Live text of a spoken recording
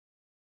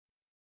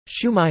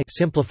Shumai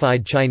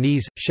simplified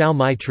Chinese,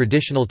 Shaomai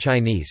traditional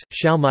Chinese,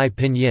 Shaomai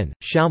pinyin,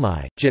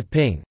 Shaomai,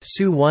 Jitping,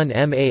 Su 1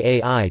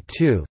 Maai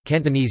 2,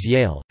 Cantonese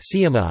Yale,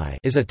 iSiomai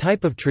is a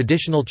type of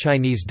traditional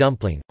Chinese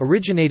dumpling,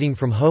 originating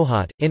from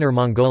Hohhot, Inner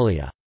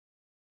Mongolia.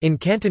 In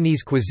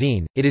Cantonese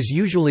cuisine, it is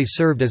usually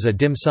served as a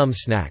dim sum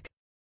snack.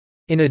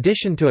 In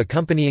addition to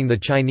accompanying the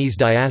Chinese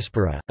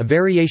diaspora, a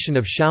variation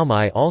of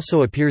Shaomai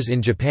also appears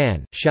in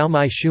Japan,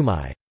 Shaomai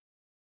Shumai.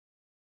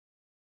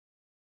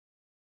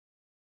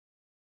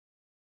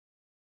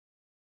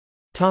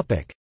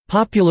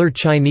 Popular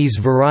Chinese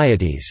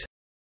varieties.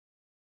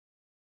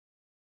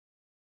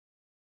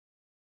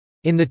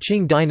 In the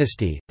Qing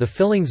dynasty, the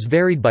fillings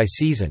varied by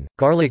season: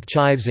 garlic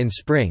chives in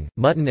spring,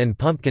 mutton and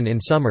pumpkin in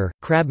summer,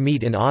 crab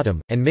meat in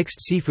autumn, and mixed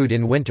seafood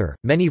in winter.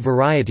 Many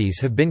varieties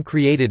have been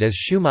created as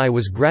shumai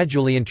was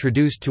gradually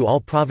introduced to all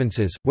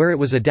provinces, where it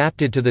was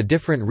adapted to the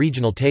different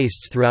regional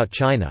tastes throughout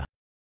China.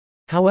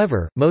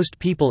 However, most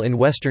people in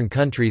Western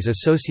countries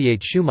associate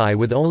shumai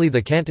with only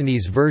the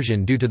Cantonese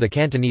version due to the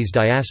Cantonese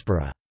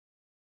diaspora.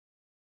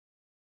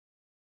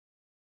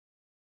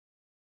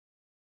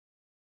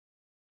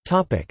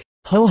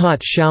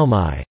 Hohhot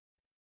Shaomai.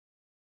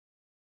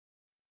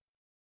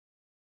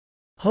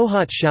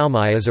 Hohhot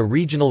Shaomai is a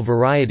regional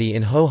variety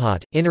in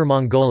Hohhot, Inner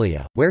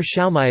Mongolia, where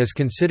Shaomai is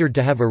considered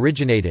to have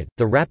originated.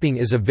 The wrapping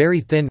is a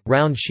very thin,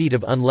 round sheet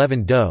of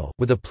unleavened dough,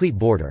 with a pleat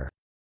border.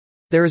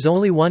 There is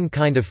only one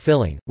kind of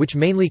filling, which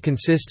mainly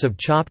consists of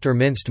chopped or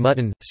minced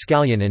mutton,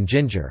 scallion and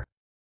ginger.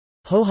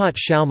 Hohhot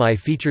Shaomai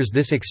features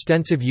this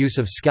extensive use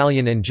of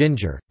scallion and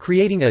ginger,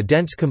 creating a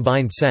dense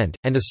combined scent,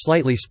 and a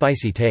slightly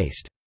spicy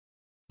taste.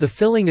 The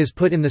filling is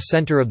put in the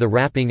center of the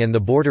wrapping and the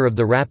border of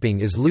the wrapping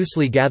is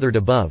loosely gathered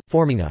above,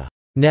 forming a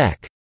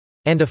neck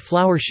and a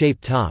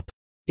flower-shaped top.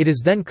 It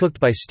is then cooked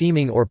by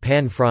steaming or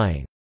pan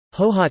frying.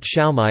 Hohhot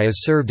Shaomai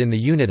is served in the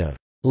unit of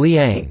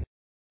liang,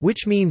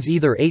 which means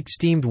either 8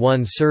 steamed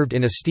ones served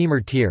in a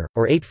steamer tier,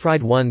 or 8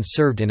 fried ones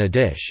served in a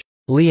dish.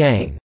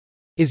 Liang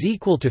is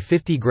equal to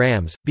 50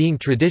 grams, being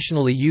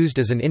traditionally used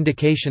as an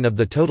indication of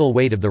the total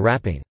weight of the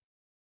wrapping.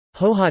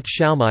 Hohhot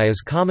Shaomai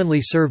is commonly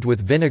served with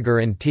vinegar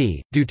and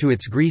tea, due to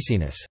its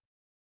greasiness.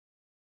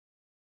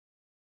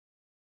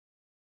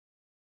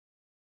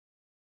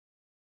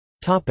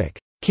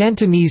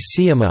 Cantonese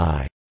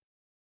isiomai.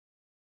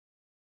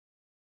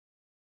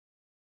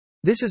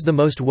 This is the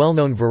most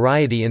well-known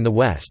variety in the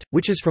West,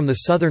 which is from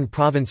the southern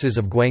provinces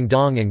of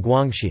Guangdong and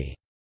Guangxi.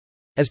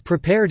 As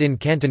prepared in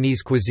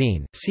Cantonese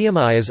cuisine,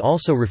 isiomai is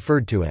also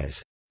referred to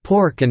as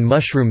pork and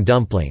mushroom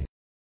dumpling.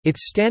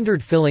 Its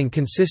standard filling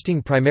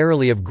consisting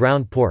primarily of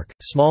ground pork,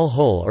 small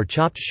whole or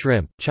chopped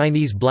shrimp,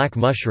 Chinese black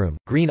mushroom,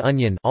 green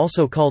onion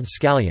also called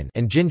scallion,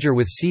 and ginger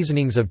with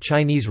seasonings of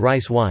Chinese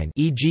rice wine,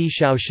 e.g.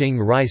 Shaoxing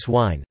rice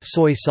wine,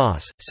 soy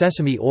sauce,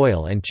 sesame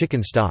oil and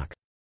chicken stock.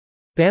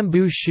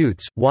 Bamboo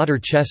shoots, water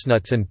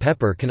chestnuts and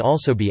pepper can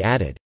also be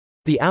added.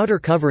 The outer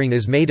covering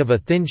is made of a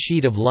thin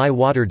sheet of lye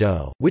water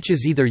dough, which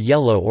is either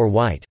yellow or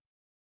white.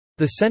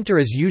 The center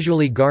is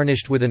usually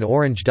garnished with an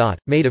orange dot,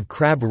 made of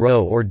crab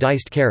roe or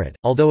diced carrot,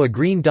 although a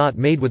green dot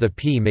made with a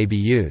pea may be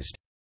used.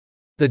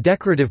 The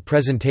decorative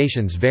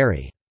presentations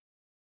vary.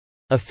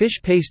 A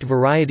fish paste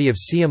variety of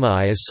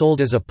isiomai is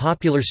sold as a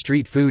popular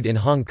street food in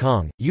Hong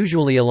Kong,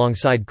 usually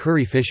alongside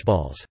curry fish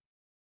balls.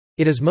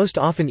 It is most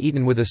often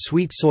eaten with a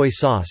sweet soy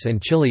sauce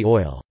and chili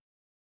oil.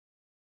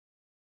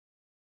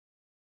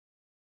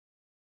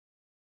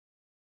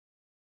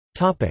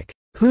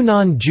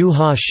 Hunan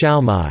iJuhua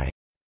Shaomai.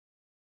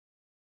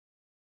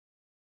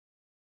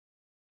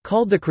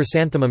 Called the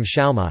chrysanthemum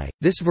Shaomai,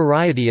 this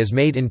variety is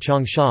made in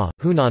Changsha,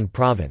 Hunan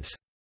province.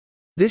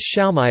 This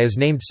Shaomai is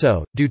named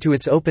so, due to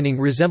its opening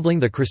resembling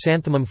the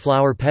chrysanthemum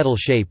flower petal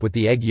shape with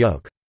the egg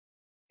yolk.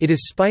 It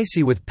is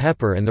spicy with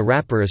pepper and the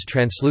wrapper is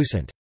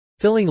translucent.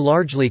 Filling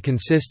largely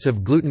consists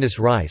of glutinous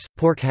rice,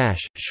 pork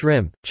hash,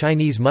 shrimp,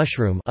 Chinese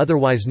mushroom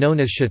otherwise known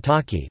as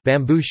shiitake,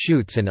 bamboo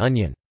shoots and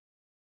onion.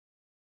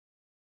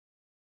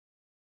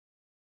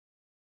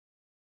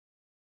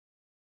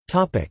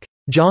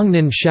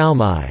 Jiangnan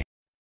Shaomai.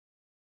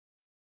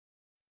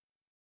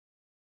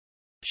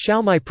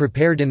 Shaomai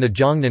prepared in the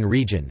Jiangnan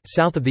region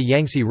south of the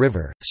Yangtze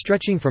River,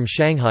 stretching from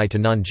Shanghai to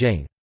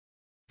Nanjing.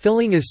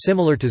 Filling is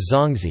similar to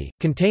zongzi,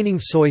 containing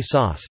soy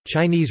sauce,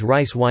 Chinese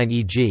rice wine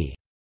e.g.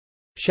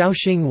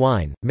 Shaoxing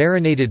wine,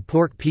 marinated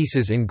pork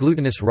pieces in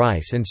glutinous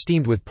rice and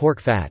steamed with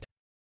pork fat.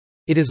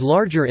 It is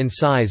larger in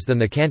size than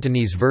the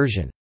Cantonese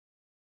version.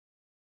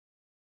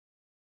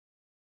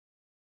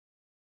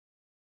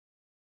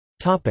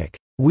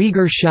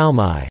 Uyghur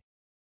Shaomai.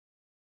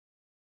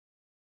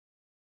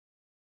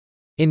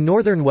 In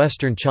northern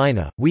western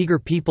China,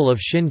 Uyghur people of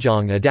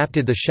Xinjiang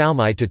adapted the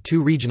Shaomai to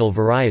 2 regional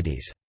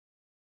varieties.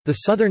 The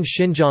southern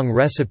Xinjiang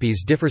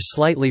recipes differ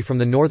slightly from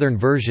the northern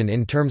version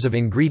in terms of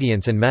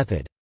ingredients and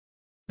method.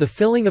 The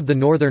filling of the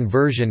northern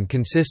version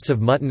consists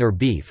of mutton or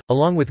beef,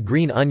 along with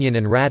green onion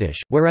and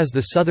radish, whereas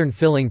the southern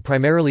filling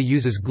primarily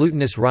uses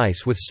glutinous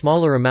rice with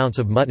smaller amounts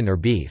of mutton or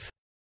beef.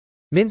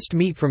 Minced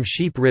meat from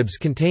sheep ribs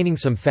containing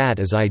some fat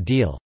is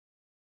ideal.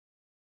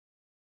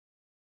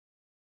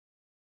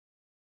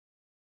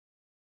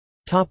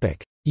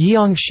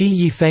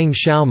 Jiangxi iYifeng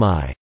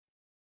Shaomai.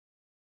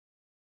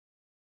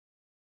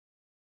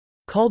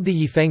 Called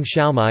the iYifeng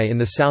Shaomai in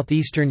the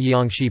southeastern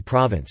Jiangxi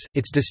province,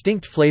 its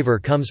distinct flavor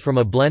comes from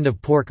a blend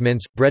of pork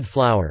mince, bread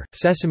flour,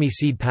 sesame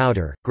seed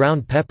powder,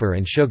 ground pepper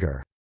and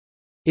sugar.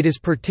 It is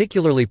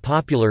particularly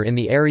popular in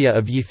the area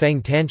of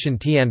Yifeng Tanshan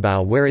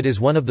Tianbao, where it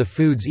is one of the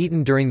foods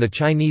eaten during the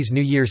Chinese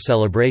New Year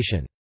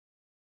celebration.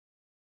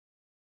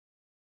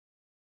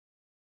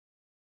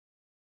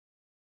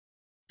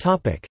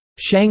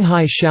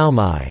 Shanghai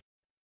Shaomai.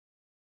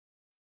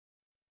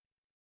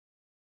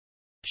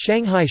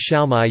 Shanghai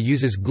Shaomai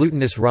uses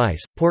glutinous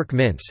rice, pork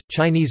mince,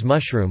 Chinese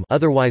mushroom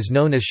otherwise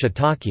known as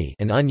shiitake,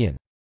 and onion.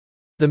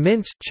 The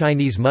mince,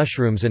 Chinese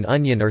mushrooms and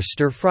onion are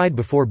stir-fried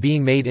before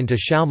being made into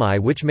shaomai,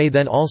 which may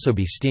then also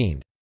be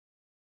steamed.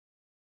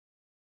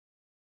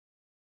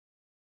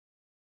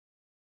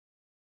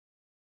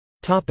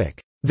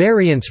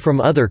 Variants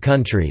from other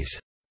countries.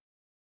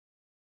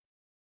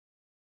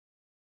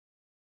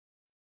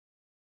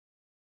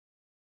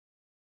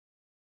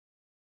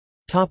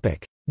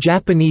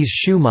 Japanese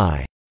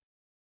shumai.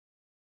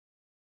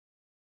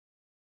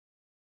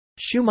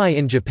 Shumai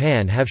in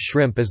Japan have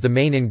shrimp as the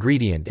main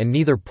ingredient and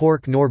neither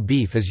pork nor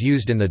beef is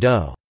used in the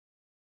dough.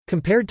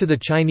 Compared to the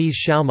Chinese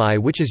shaomai,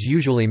 which is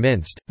usually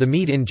minced, the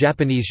meat in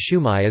Japanese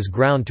shumai is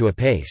ground to a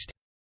paste.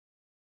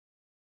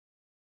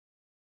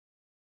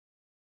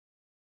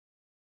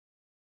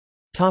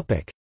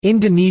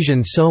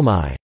 Indonesian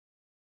somai.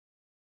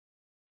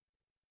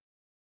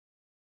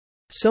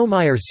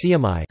 Somai or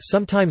siomai,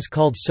 sometimes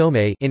called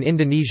somai, in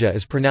Indonesia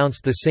is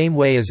pronounced the same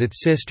way as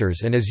its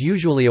sisters and is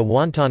usually a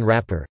wonton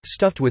wrapper,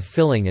 stuffed with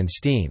filling and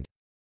steamed.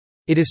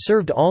 It is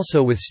served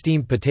also with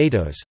steamed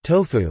potatoes,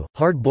 tofu,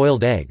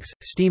 hard-boiled eggs,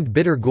 steamed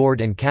bitter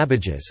gourd and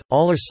cabbages,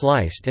 all are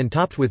sliced and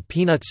topped with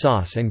peanut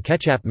sauce and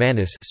kecap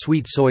manis,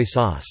 sweet soy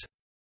sauce.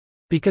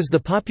 Because the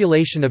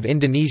population of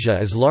Indonesia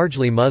is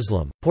largely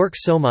Muslim, pork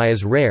somai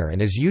is rare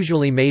and is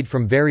usually made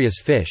from various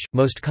fish,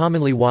 most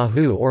commonly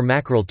wahoo or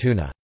mackerel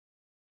tuna.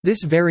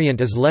 This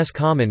variant is less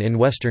common in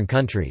Western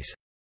countries.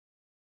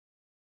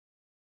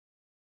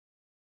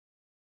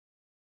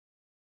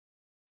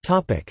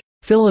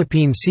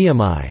 Philippine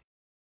siomai.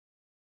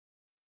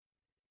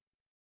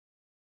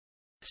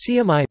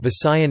 Siomai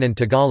Visayan and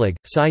Tagalog,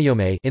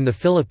 iSiomay in the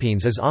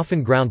Philippines is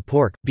often ground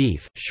pork,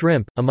 beef,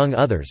 shrimp, among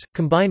others,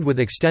 combined with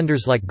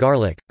extenders like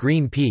garlic,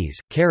 green peas,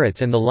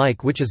 carrots and the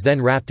like, which is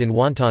then wrapped in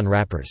wonton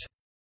wrappers.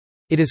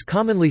 It is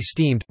commonly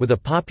steamed, with a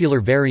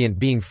popular variant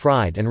being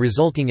fried and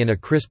resulting in a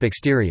crisp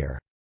exterior.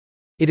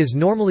 It is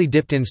normally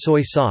dipped in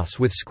soy sauce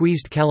with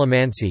squeezed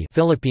calamansi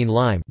Philippine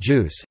lime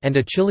juice, and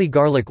a chili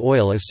garlic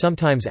oil is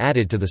sometimes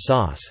added to the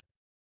sauce.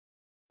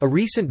 A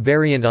recent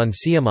variant on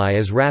siomai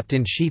is wrapped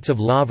in sheets of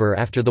laver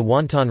after the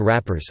wonton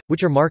wrappers,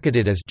 which are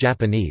marketed as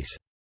Japanese.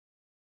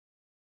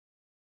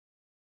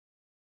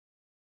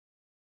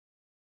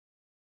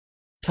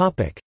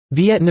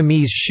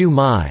 Vietnamese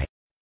shumai.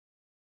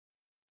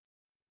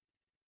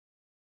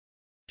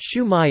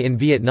 Shumai in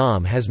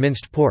Vietnam has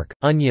minced pork,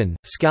 onion,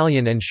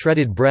 scallion and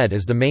shredded bread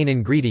as the main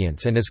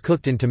ingredients and is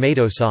cooked in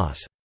tomato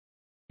sauce.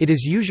 It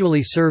is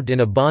usually served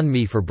in a banh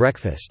mi for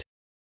breakfast.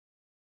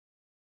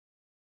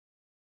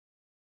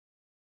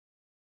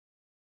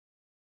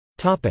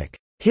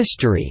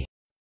 History.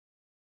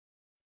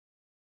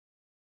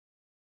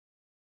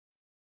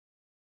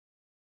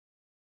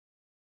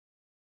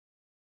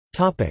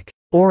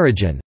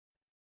 Origin.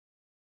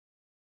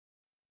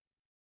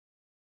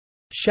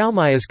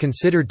 Shaomai is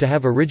considered to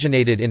have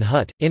originated in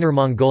Hutt, Inner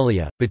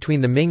Mongolia,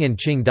 between the Ming and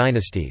Qing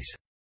dynasties.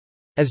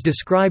 As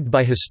described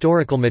by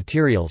historical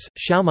materials,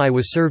 shaomai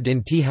was served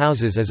in tea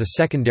houses as a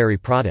secondary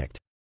product.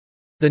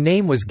 The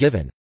name was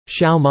given,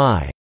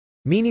 Shaomai,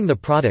 meaning the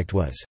product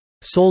was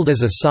sold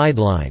as a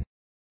sideline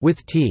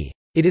with tea.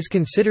 It is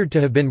considered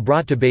to have been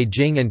brought to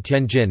Beijing and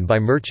Tianjin by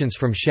merchants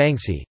from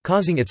Jiangxi,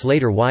 causing its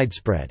later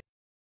widespread.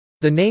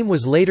 The name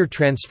was later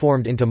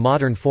transformed into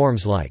modern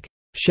forms like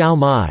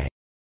Shaomai,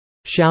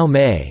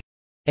 Shaomai,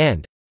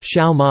 and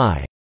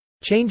Shaomai,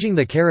 changing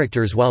the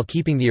characters while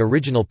keeping the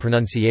original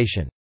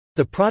pronunciation.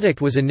 The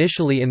product was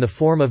initially in the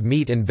form of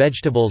meat and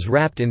vegetables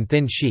wrapped in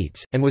thin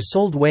sheets, and was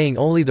sold weighing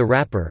only the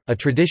wrapper, a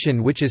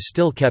tradition which is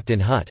still kept in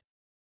Hutt.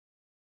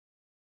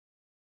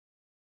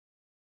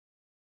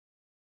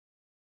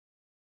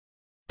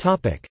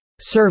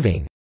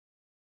 Serving.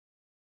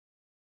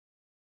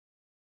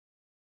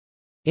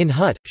 In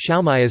Hutt,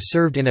 shaomai is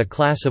served in a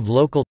class of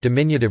local,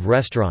 diminutive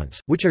restaurants,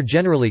 which are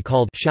generally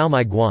called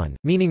shaomai guan,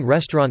 meaning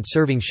restaurant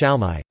serving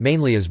shaomai,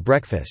 mainly as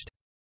breakfast.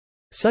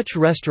 Such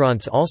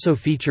restaurants also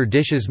feature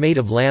dishes made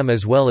of lamb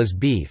as well as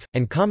beef,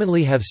 and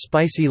commonly have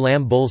spicy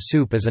lamb bowl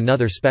soup as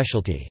another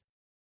specialty.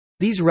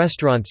 These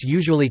restaurants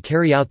usually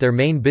carry out their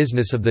main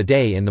business of the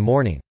day in the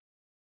morning.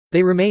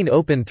 They remain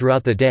open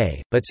throughout the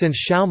day, but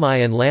since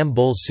shaomai and lamb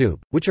bowl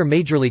soup, which are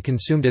majorly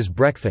consumed as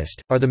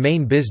breakfast, are the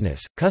main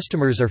business,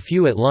 customers are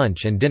few at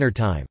lunch and dinner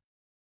time.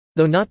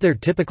 Though not their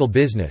typical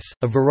business,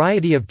 a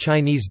variety of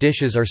Chinese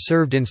dishes are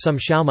served in some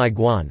shaomai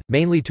guan,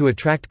 mainly to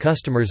attract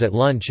customers at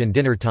lunch and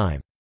dinner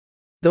time.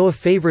 Though a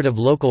favorite of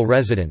local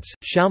residents,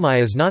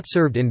 Shaomai is not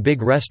served in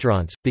big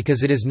restaurants,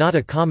 because it is not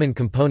a common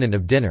component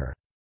of dinner.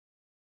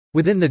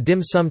 Within the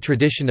dim sum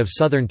tradition of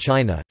southern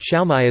China,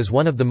 Shaomai is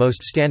one of the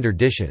most standard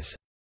dishes.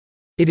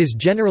 It is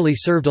generally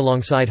served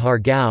alongside har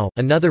gao,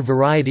 another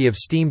variety of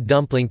steamed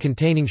dumpling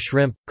containing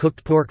shrimp,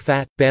 cooked pork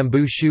fat,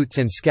 bamboo shoots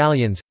and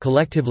scallions.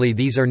 Collectively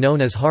these are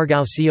known as har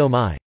gao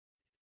isiomai.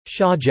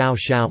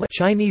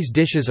 Chinese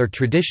dishes are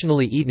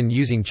traditionally eaten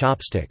using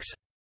chopsticks.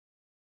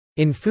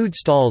 In food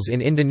stalls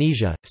in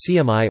Indonesia,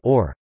 siomai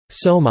or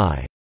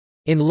somai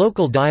in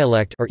local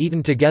dialect are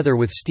eaten together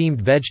with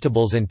steamed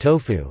vegetables and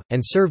tofu,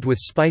 and served with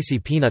spicy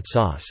peanut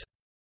sauce.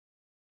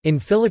 In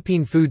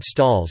Philippine food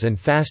stalls and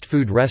fast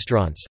food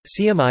restaurants,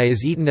 siomai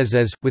is eaten as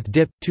is, with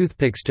dip,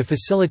 toothpicks to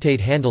facilitate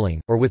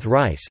handling, or with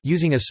rice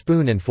using a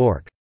spoon and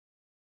fork.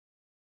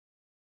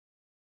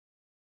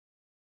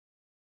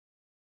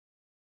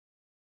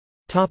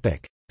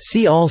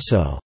 See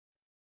also: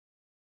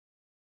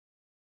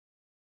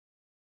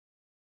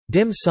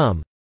 dim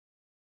sum,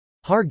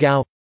 har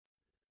gao,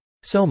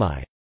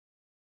 somai.